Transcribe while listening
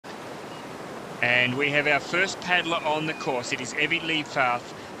And we have our first paddler on the course. It is Evie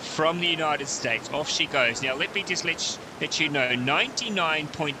Leibfarth from the United States. Off she goes. Now let me just let you know,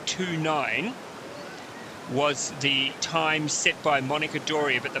 99.29 was the time set by Monica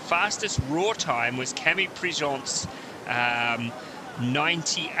Doria, but the fastest raw time was Camille Prigent's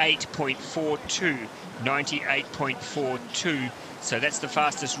 98.42. 98.42. So that's the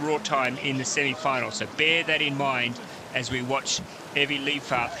fastest raw time in the semi-final. So bear that in mind as we watch Evie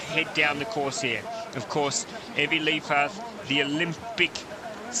Leibfarth head down the course here. Of course, Evie Leibfarth, the Olympic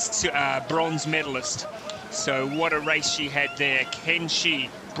bronze medalist. So what a race she had there. Can she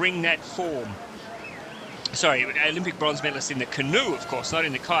bring that form? Sorry, Olympic bronze medalist in the canoe, of course, not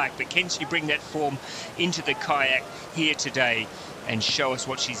in the kayak, but can she bring that form into the kayak here today and show us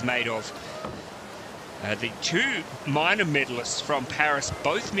what she's made of? The two minor medalists from Paris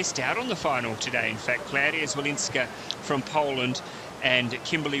both missed out on the final today. In fact, Klaudia Zwolinska from Poland and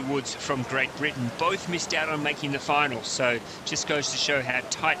Kimberly Woods from Great Britain both missed out on making the final. So just goes to show how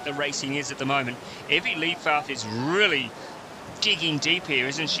tight the racing is at the moment. Evie Leibfarth is really digging deep here,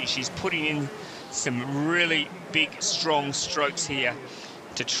 isn't she? She's putting in some really big, strong strokes here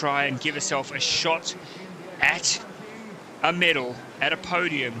to try and give herself a shot at a medal, at a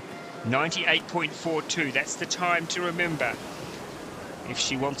podium. 98.42, that's the time to remember if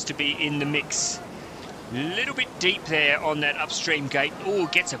she wants to be in the mix. A little bit deep there on that upstream gate. Oh,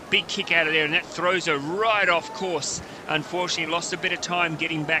 gets a big kick out of there, and that throws her right off course. Unfortunately, lost a bit of time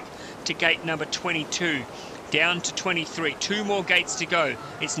getting back to gate number 22. Down to 23, 2 more gates to go.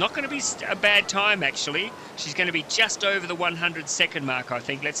 It's not going to be a bad time, actually. She's going to be just over the 100-second mark, I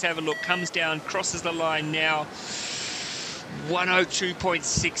think. Let's have a look. Comes down, crosses the line now.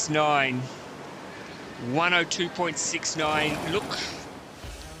 102.69. 102.69. Look,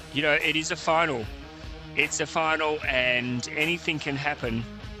 you know, it is a final. It's a final, and anything can happen.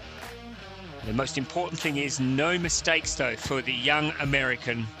 The most important thing is no mistakes, though, for the young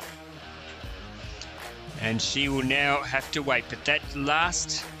American. And she will now have to wait. But that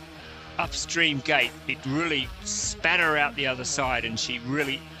last upstream gate, it really spat her out the other side, and she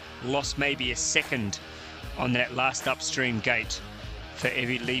really lost maybe a second on that last upstream gate for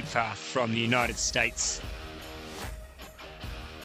Evie Leibfarth from the United States.